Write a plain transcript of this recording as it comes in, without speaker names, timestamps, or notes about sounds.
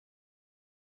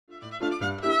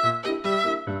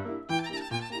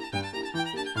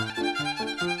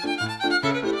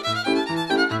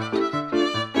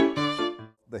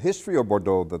history of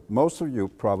Bordeaux that most of you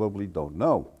probably don't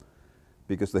know.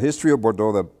 Because the history of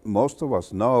Bordeaux that most of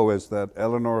us know is that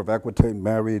Eleanor of Aquitaine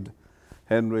married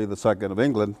Henry II of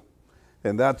England,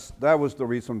 and that was the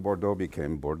reason Bordeaux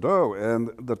became Bordeaux. And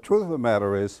the truth of the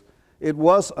matter is, it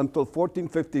was until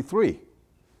 1453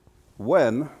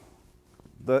 when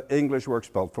the English were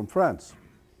expelled from France.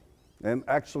 And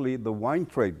actually, the wine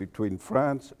trade between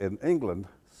France and England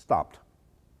stopped.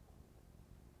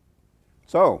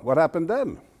 So, what happened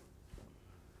then?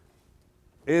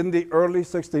 In the early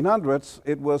 1600s,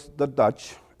 it was the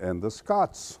Dutch and the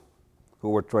Scots who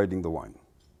were trading the wine.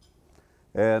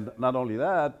 And not only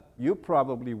that, you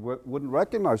probably wouldn't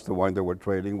recognize the wine they were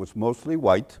trading. It was mostly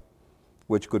white,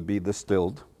 which could be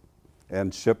distilled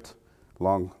and shipped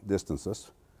long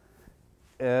distances.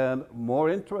 And more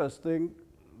interesting,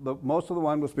 most of the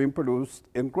wine was being produced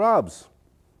in grabs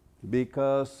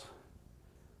because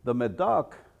the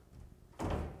Medoc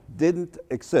didn't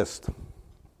exist.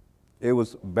 It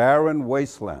was barren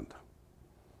wasteland.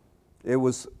 It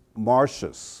was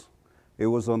marshes. It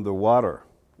was underwater.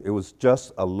 It was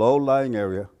just a low-lying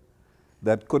area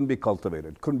that couldn't be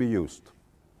cultivated, couldn't be used.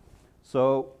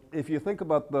 So if you think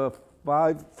about the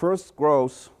 5 first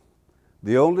grows,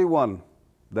 the only one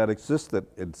that existed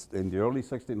in the early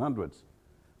 1600s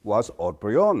was Haut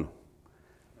Brion,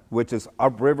 which is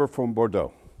upriver from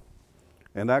Bordeaux,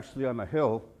 and actually on a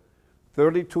hill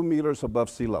 32 meters above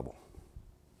sea level.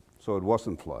 So it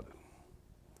wasn't flooded.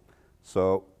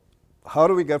 So how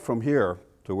do we get from here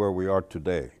to where we are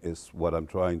today is what I'm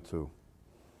trying to.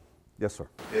 Yes, sir?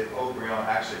 Did Haut Brion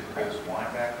actually produce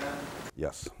wine back then?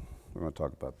 Yes, we're going to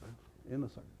talk about that in a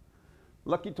second.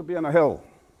 Lucky to be on a hill.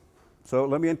 So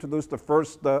let me introduce the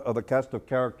first of the cast of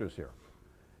characters here.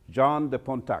 John de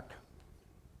Pontac.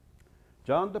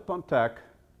 John de Pontac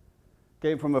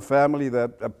came from a family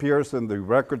that appears in the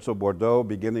records of Bordeaux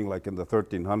beginning like in the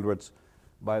 1300s.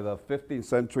 By the 15th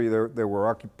century, they were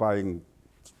occupying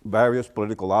various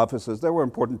political offices. They were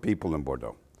important people in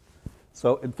Bordeaux.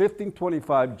 So in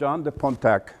 1525, John de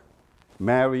Pontac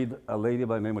married a lady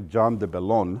by the name of John de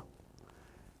Bellone,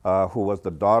 who was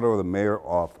the daughter of the mayor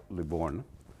of Libourne.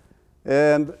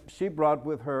 And she brought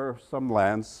with her some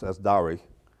lands as dowry,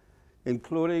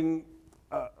 including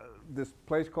this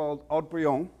place called Haut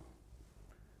Brion,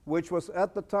 which was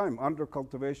at the time under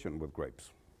cultivation with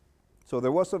grapes. So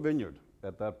there was a vineyard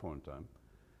at that point in time.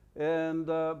 And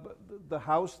the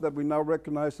house that we now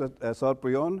recognize as Haut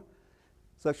Brion,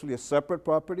 it's actually a separate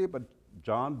property, but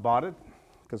John bought it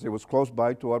because it was close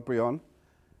by to Haut Brion.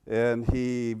 And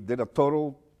he did a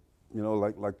total, you know,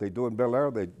 like they do in Bel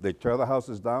Air, they tear the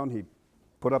houses down, he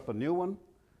put up a new one.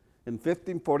 In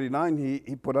 1549,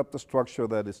 he put up the structure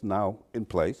that is now in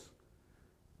place.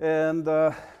 And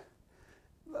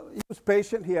he was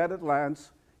patient, he added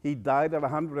lands. He died at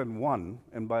 101,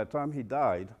 and by the time he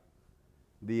died,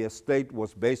 the estate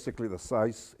was basically the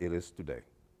size it is today.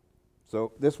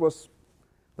 So this was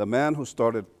the man who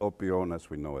started Haut Brion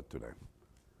as we know it today. Did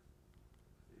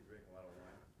he drink a lot of wine?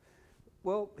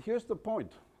 Well, here's the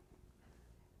point.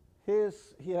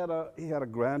 He had a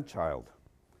grandchild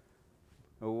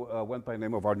who went by the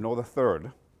name of Arnaud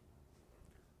III,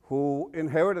 who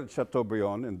inherited Château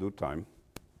Brion in due time.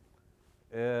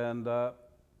 And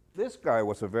this guy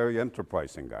was a very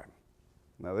enterprising guy.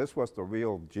 Now, this was the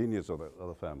real genius of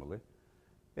the family.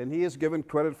 And he is given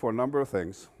credit for a number of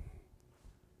things.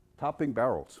 Topping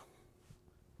barrels,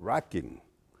 racking.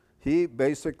 He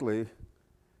basically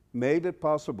made it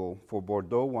possible for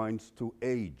Bordeaux wines to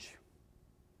age.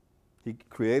 He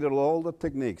created all the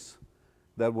techniques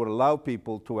that would allow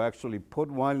people to actually put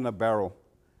wine in a barrel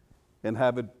and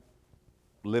have it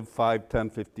live 5, 10,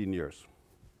 15 years.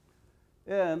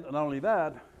 And not only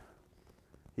that,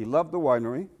 he loved the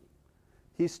winery.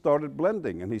 He started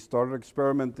blending and he started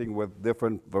experimenting with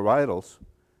different varietals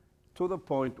to the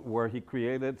point where he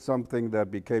created something that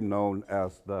became known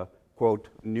as the, quote,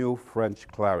 new French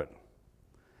claret.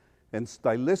 And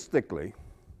stylistically,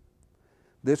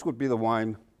 this would be the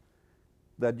wine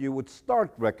that you would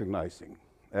start recognizing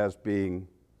as being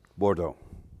Bordeaux.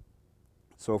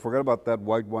 So forget about that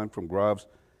white wine from Graves.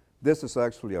 This is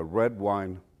actually a red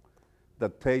wine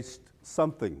that tastes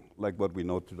something like what we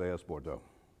know today as Bordeaux.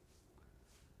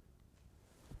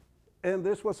 And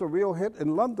this was a real hit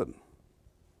in London.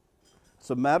 As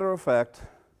a matter of fact,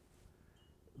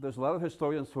 there's a lot of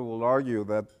historians who will argue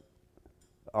that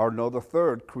Arnaud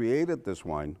III created this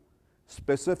wine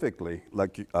specifically,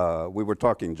 like we were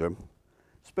talking, Jim,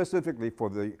 specifically for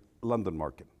the London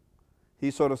market. He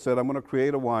sort of said, I'm going to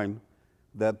create a wine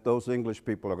that those English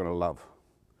people are going to love.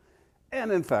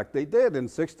 And in fact, they did. In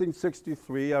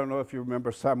 1663, I don't know if you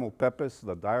remember Samuel Pepys,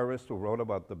 the diarist who wrote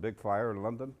about the big fire in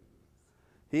London.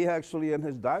 He actually, in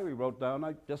his diary, wrote down,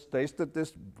 I just tasted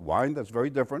this wine that's very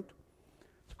different.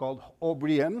 It's called Haut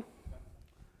Brion.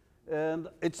 And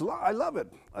I love it.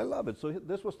 I love it. So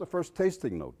this was the first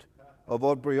tasting note of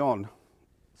Haut Brion,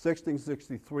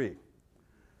 1663.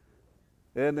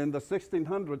 And in the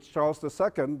 1600s, Charles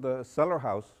II, the cellar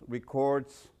house,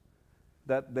 records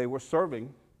that they were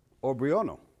serving Haut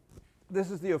Brion.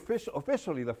 This is the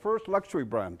officially the first luxury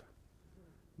brand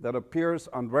that appears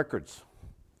on records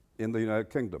in the United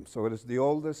Kingdom. So it is the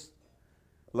oldest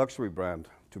luxury brand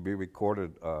to be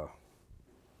recorded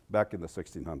back in the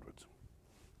 1600s.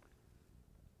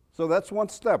 So that's one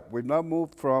step. We've now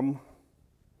moved from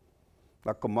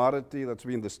a commodity that's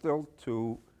being distilled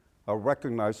to a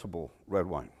recognizable red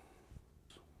wine.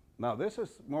 Now this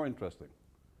is more interesting.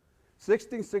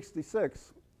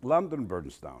 1666, London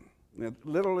burns down.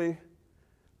 Literally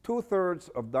 2/3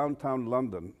 of downtown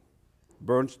London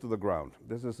burns to the ground.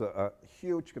 This is a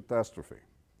huge catastrophe.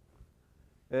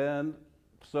 And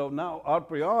so now Haut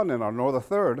Brion in our northern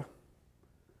third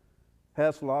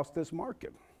has lost his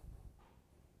market.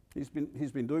 He's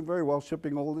been doing very well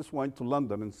shipping all this wine to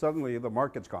London, and suddenly the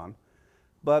market's gone.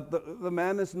 But the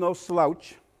man is no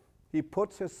slouch. He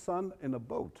puts his son in a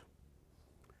boat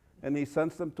and he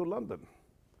sends them to London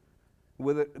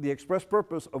with the express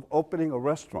purpose of opening a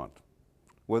restaurant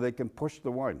where they can push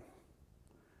the wine.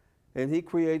 And he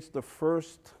creates the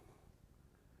first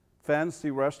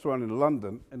fancy restaurant in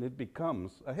London, and it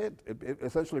becomes a hit. It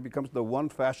essentially becomes the one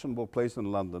fashionable place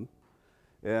in London.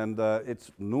 And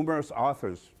its numerous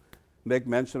authors make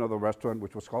mention of the restaurant,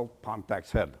 which was called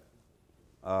Pontac's Head.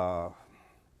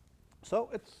 So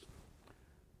it's,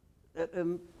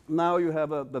 and now you have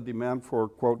the demand for,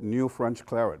 quote, new French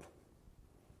claret,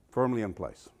 firmly in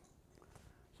place.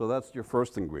 So that's your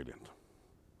first ingredient.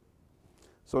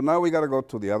 So now we got to go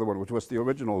to the other one, which was the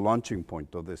original launching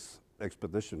point of this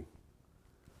expedition.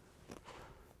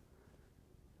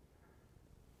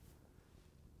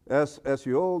 As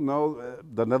you all know,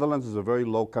 the Netherlands is a very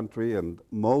low country, and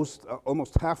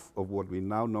almost half of what we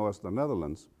now know as the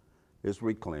Netherlands is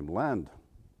reclaimed land.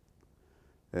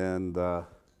 And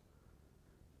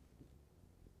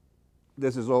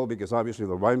this is all because obviously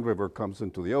the Rhine River comes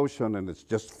into the ocean and it's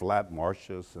just flat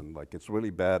marshes, and like it's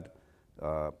really bad.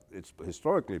 It's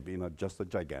historically been just a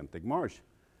gigantic marsh.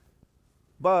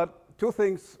 But two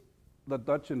things the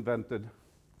Dutch invented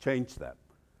changed that.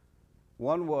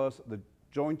 One was the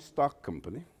joint stock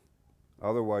company,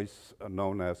 otherwise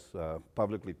known as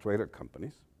publicly traded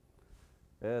companies.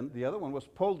 And the other one was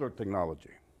polder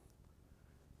technology.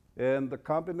 And the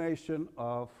combination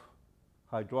of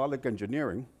hydraulic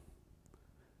engineering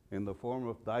in the form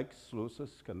of dikes,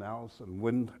 sluices, canals, and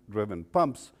wind-driven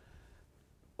pumps,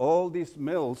 all these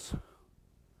mills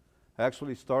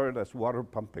actually started as water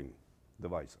pumping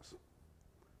devices.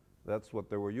 That's what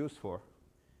they were used for.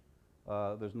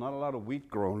 There's not a lot of wheat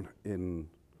grown in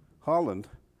Holland.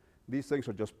 These things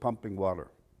are just pumping water,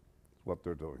 what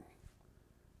they're doing.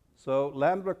 So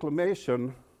land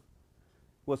reclamation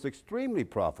was extremely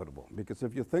profitable, because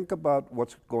if you think about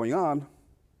what's going on,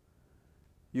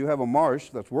 you have a marsh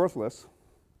that's worthless,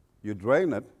 you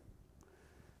drain it,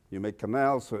 you make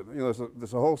canals, so, you know,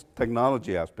 there's a whole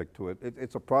technology aspect to it.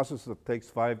 It's a process that takes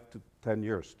 5 to 10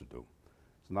 years to do.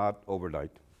 It's not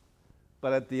overnight.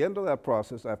 But at the end of that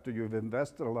process, after you've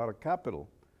invested a lot of capital,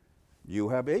 you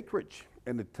have acreage,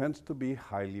 and it tends to be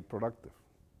highly productive.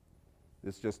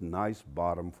 It's just nice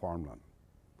bottom farmland.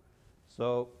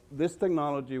 So this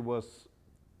technology was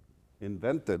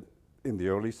invented in the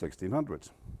early 1600s,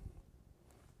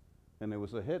 and it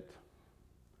was a hit.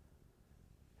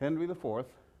 Henry IV,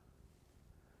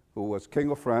 who was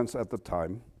King of France at the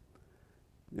time,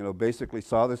 you know, basically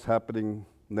saw this happening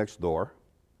next door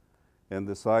and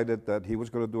decided that he was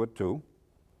going to do it too.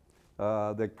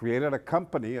 They created a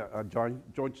company, a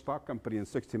joint stock company in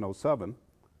 1607,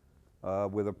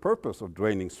 with a purpose of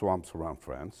draining swamps around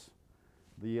France.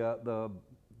 The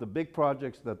big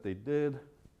projects that they did,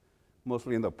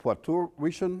 mostly in the Poitou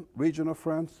region of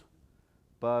France,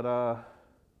 but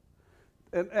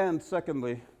and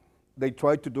secondly, they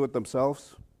tried to do it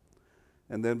themselves,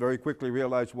 and then very quickly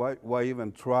realized, why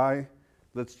even try?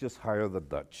 Let's just hire the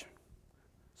Dutch.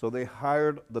 So they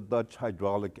hired the Dutch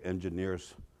hydraulic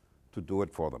engineers to do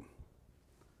it for them.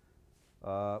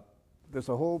 There's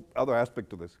a whole other aspect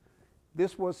to this.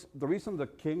 This was, the reason the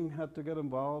king had to get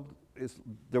involved is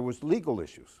there was legal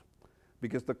issues,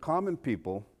 because the common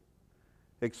people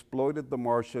exploited the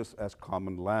marshes as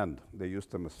common land. They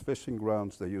used them as fishing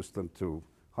grounds, they used them to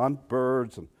hunt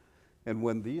birds, and And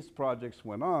when these projects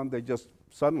went on, they just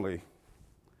suddenly,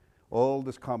 all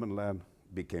this common land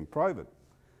became private.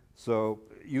 So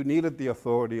you needed the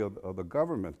authority of the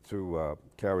government to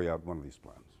carry out one of these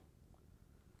plans.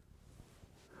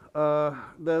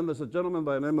 Then there's a gentleman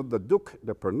by the name of the Duc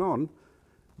de Pernon,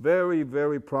 very,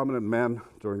 very prominent man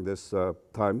during this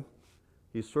time.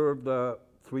 He served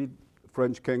 3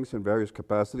 French kings in various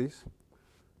capacities.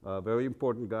 Very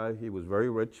important guy. He was very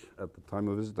rich at the time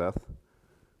of his death.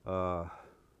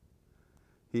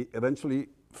 He eventually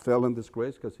fell in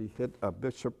disgrace because he hit a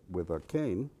bishop with a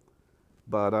cane,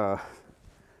 but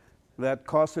that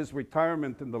caused his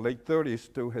retirement in the late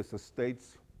 30s to his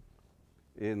estates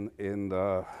in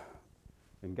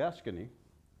Gascony.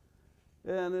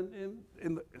 And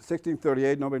in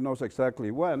 1638, nobody knows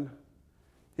exactly when,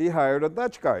 he hired a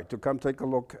Dutch guy to come take a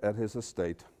look at his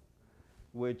estate,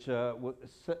 which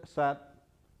sat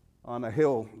on a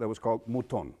hill that was called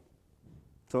Mouton.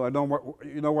 So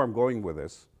you know where I'm going with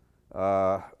this.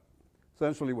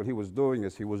 Essentially what he was doing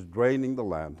is he was draining the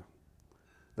land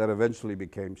that eventually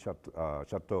became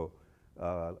Château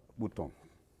Mouton.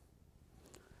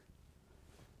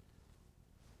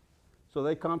 So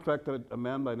they contracted a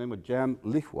man by the name of Jan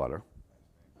Lichtwater.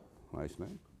 Nice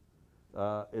name.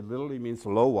 It literally means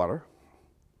low water.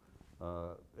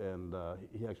 And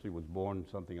he actually was born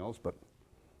something else, but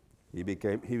he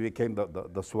became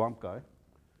the swamp guy.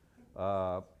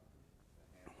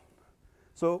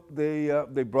 So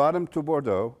they brought him to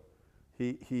Bordeaux.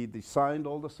 He designed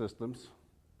all the systems,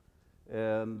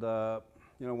 and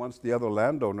once the other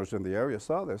landowners in the area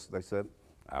saw this, they said,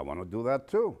 "I want to do that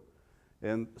too."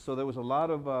 And so there was a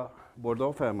lot of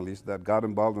Bordeaux families that got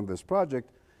involved in this project,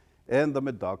 and the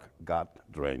Médoc got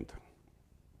drained.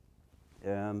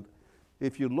 And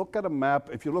if you look at a map,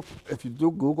 if you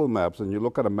do Google Maps and you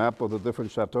look at a map of the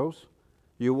different chateaus,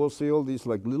 you will see all these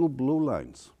like little blue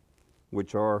lines,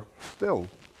 which are still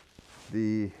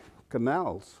the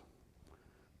canals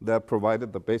that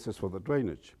provided the basis for the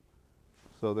drainage.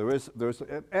 So there's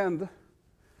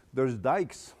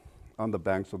dikes on the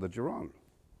banks of the Gironde.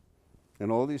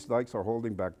 And all these dikes are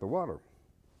holding back the water.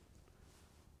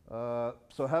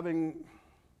 So having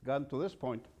gotten to this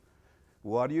point,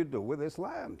 what do you do with this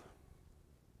land?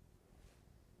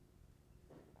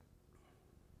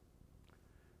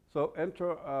 So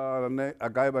enter a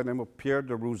guy by the name of Pierre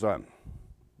de Rouzan.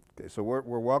 Okay, so we're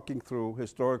walking through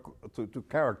historical to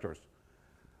characters.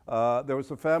 There was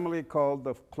a family called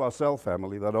the Clausel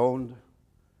family that owned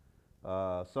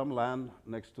some land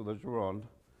next to the Gironde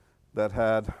that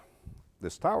had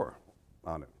this tower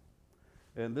on it.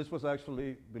 And this was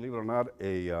actually, believe it or not,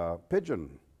 a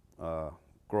pigeon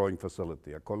growing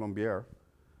facility, a colombière,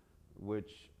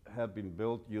 which had been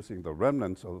built using the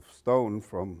remnants of stone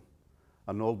from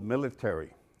an old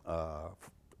military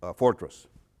fortress.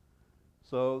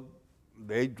 So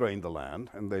they drained the land,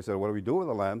 and they said, what do we do with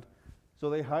the land? So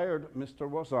they hired Mr.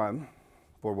 Rosan,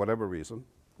 for whatever reason,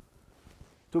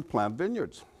 to plant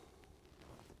vineyards.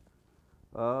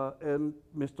 And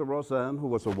Mr. Rosan, who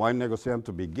was a wine negociant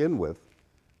to begin with,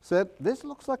 said, this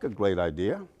looks like a great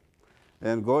idea.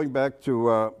 And going back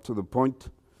to the point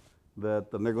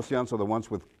that the negociants are the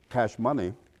ones with cash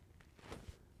money,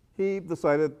 he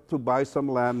decided to buy some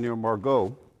land near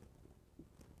Margaux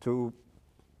to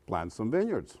plant some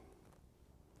vineyards.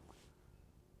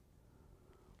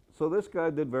 So this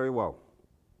guy did very well.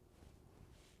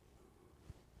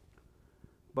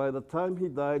 By the time he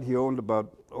died, he owned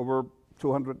about over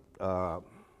 200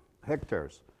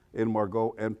 hectares in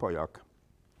Margaux and Pauillac.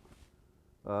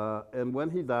 And when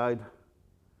he died,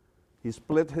 he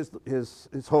split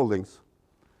his holdings.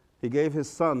 He gave his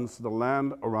sons the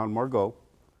land around Margaux,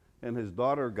 and his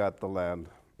daughter got the land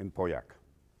in Pauillac.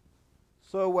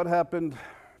 So what happened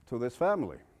to this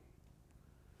family?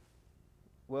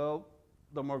 Well,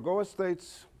 the Margaux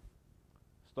estates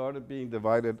started being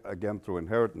divided again through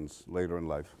inheritance later in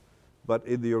life. But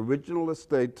in the original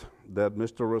estate that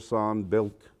Mr. Rosan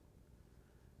built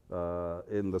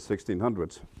in the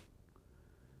 1600s,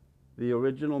 the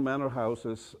original manor house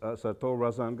is Château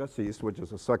Razan-Gassis, which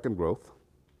is a second growth.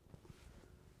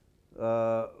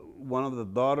 One of the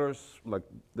daughters, like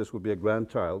this would be a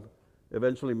grandchild,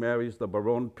 eventually marries the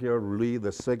Baron Pierre-Louis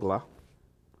de Segla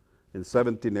in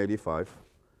 1785.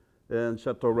 And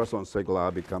Château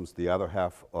Razan-Segla becomes the other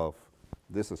half of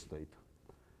this estate.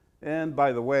 And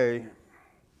by the way,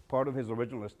 part of his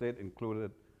original estate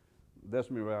included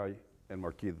Desmirail and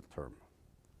Marquis de Terme.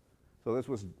 So this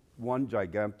was one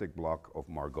gigantic block of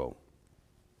Margaux.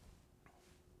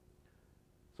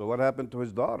 So what happened to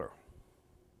his daughter,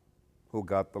 who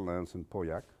got the lands in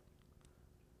Pauillac?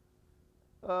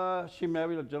 She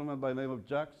married a gentleman by the name of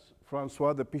Jacques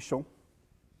François de Pichon,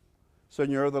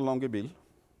 Seigneur de Longueville,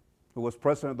 who was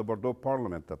president of the Bordeaux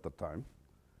Parliament at the time.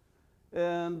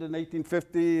 And in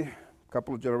 1850, a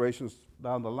couple of generations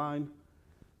down the line,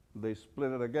 they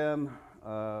split it again.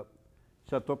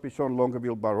 Château Pichon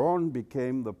Longueville Baron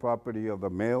became the property of the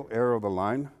male heir of the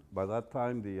line. By that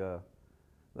time, the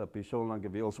Pichon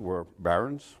Longuevilles were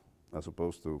barons, as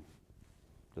opposed to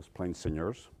just plain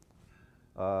seigneurs.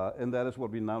 And that is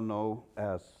what we now know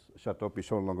as Château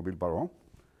Pichon Longueville Baron.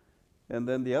 And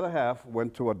then the other half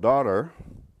went to a daughter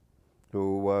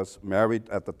who was married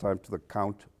at the time to the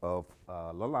Count of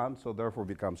Lalande, so therefore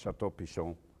becomes Château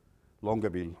Pichon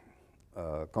Longueville,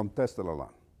 Comtesse de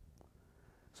Lalande.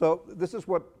 So this is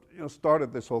what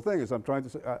started this whole thing, is I'm trying to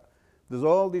say, there's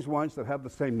all these wines that have the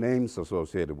same names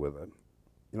associated with it.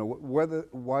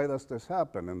 Why does this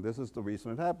happen? And this is the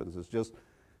reason it happens. It's just,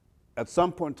 at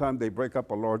some point in time, they break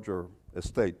up a larger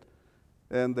estate,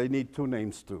 and they need two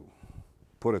names to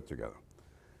put it together.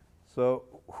 So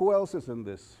who else is in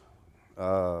this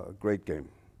great game?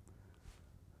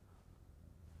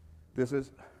 This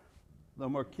is the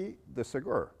Marquis de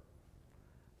Ségur.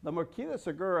 The Marquis de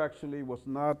Ségur actually was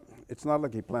not, it's not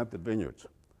like he planted vineyards.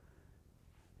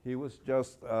 He was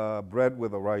just bred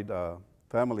with the right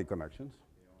family connections.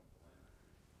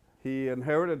 He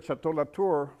inherited Château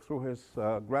Latour through his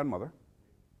grandmother.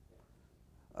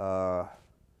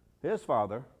 His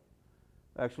father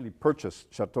actually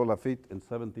purchased Château Lafite in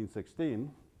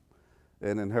 1716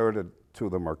 and inherited to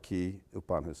the Marquis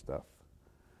upon his death.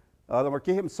 The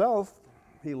Marquis himself,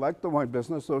 he liked the wine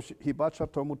business, so he bought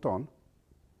Château Mouton,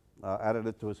 added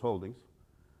it to his holdings.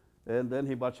 And then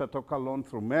he bought Château Calonne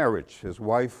through marriage. His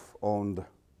wife owned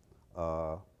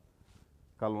Calonne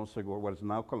Ségur, what is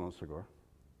now Calonne Ségur.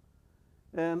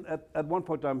 And at one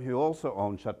point in time, he also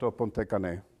owned Château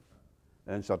Pontet-Canet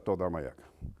and Château d'Armagnac.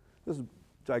 This is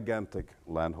gigantic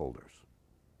landholders,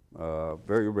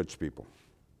 very rich people.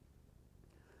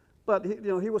 But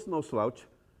he was no slouch.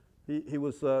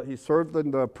 He served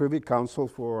in the Privy Council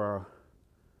for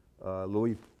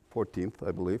Louis XIV,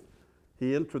 I believe.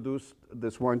 He introduced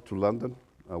this wine to London.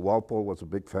 Walpole was a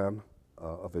big fan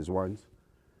of his wines.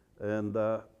 And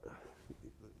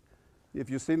if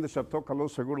you've seen the Château Calonne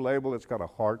Ségur label, it's got a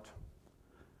heart.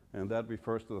 And that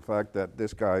refers to the fact that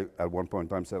this guy at one point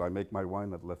in time said, I make my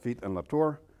wine at Lafite and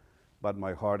Latour, but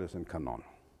my heart is in Calonne.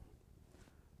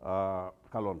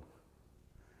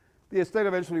 The estate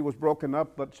eventually was broken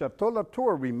up, but Château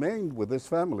Latour remained with this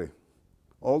family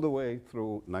all the way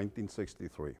through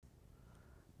 1963.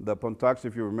 The Pontacs,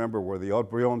 if you remember, were the Haut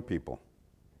Brion people.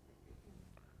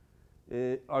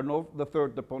 Arnaud III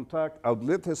de Pontac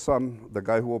outlived his son, the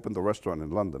guy who opened the restaurant in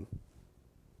London.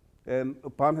 And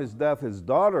upon his death, his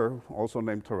daughter, also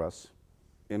named Thérèse,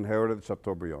 inherited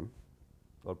Château Brion,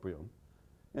 Haut Brion.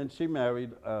 And she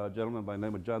married a gentleman by the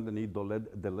name of Jean-Denis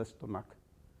de Lestonnac,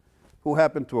 who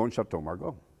happened to own Château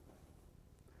Margaux.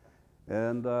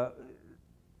 And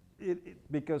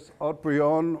because Haut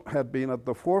Brion had been at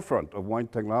the forefront of wine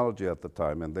technology at the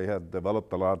time, and they had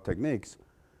developed a lot of techniques,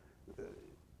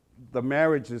 the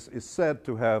marriage is said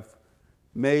to have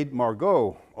made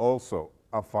Margaux also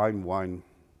a fine wine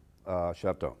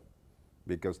chateau,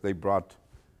 because they brought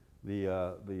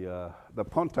the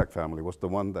Pontac family was the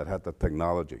one that had the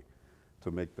technology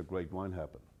to make the great wine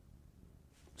happen.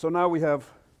 So now we have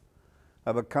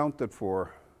accounted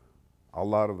for a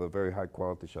lot of the very high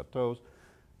quality chateaus.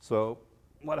 So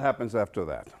what happens after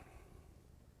that?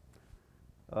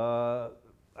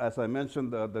 As I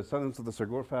mentioned, the descendants of the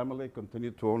Ségur family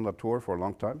continued to own Latour for a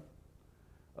long time.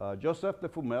 Joseph de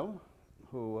Fumel,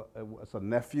 who was a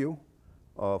nephew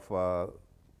of,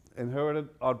 inherited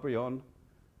Haut Brion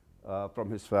from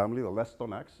his family, the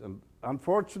Lestonnacs, and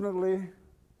unfortunately,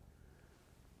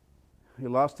 he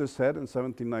lost his head in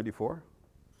 1794,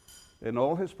 and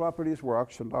all his properties were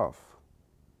auctioned off.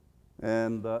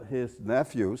 And his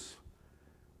nephews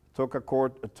took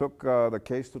the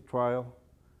case to trial.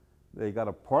 They got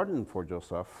a pardon for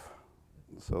Joseph,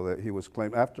 so that he was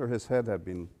claimed after his head had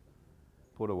been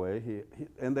put away.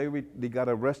 They got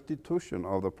a restitution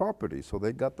of the property, so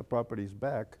they got the properties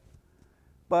back,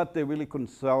 but they really couldn't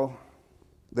sell.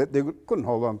 They couldn't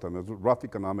hold on to them. It was rough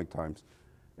economic times.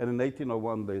 And in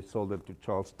 1801, they sold it to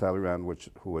Charles Talleyrand,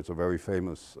 who was a very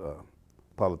famous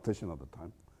politician at the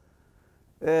time.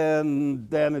 And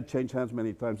then it changed hands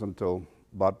many times until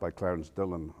bought by Clarence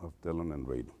Dillon of Dillon and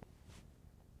Reed.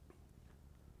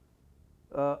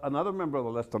 Another member of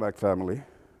the Lestonnac family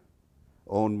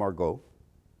owned Margaux,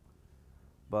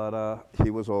 but he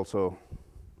was also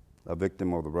a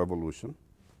victim of the Revolution.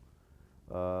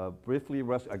 Briefly,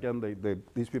 again,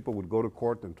 these people would go to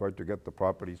court and try to get the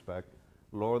properties back.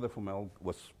 Lord de Fumel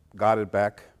got it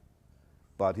back,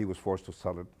 but he was forced to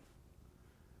sell it.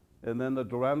 And then the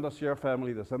Durand-Dacier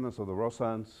family, descendants of the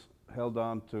Rosans, held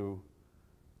on to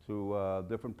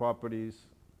different properties.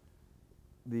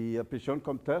 The Pichon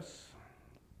Comtesse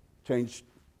changed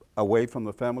away from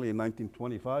the family in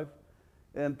 1925.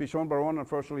 And Pichon Baron,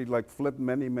 unfortunately, flipped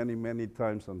many, many, many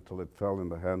times until it fell in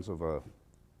the hands of an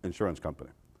insurance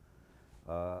company.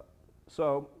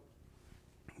 So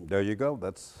there you go.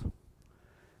 That's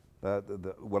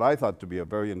what I thought to be a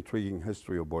very intriguing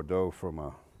history of Bordeaux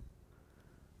from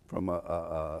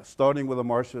starting with the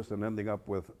marshes and ending up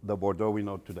with the Bordeaux we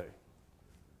know today.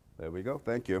 There we go.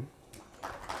 Thank you.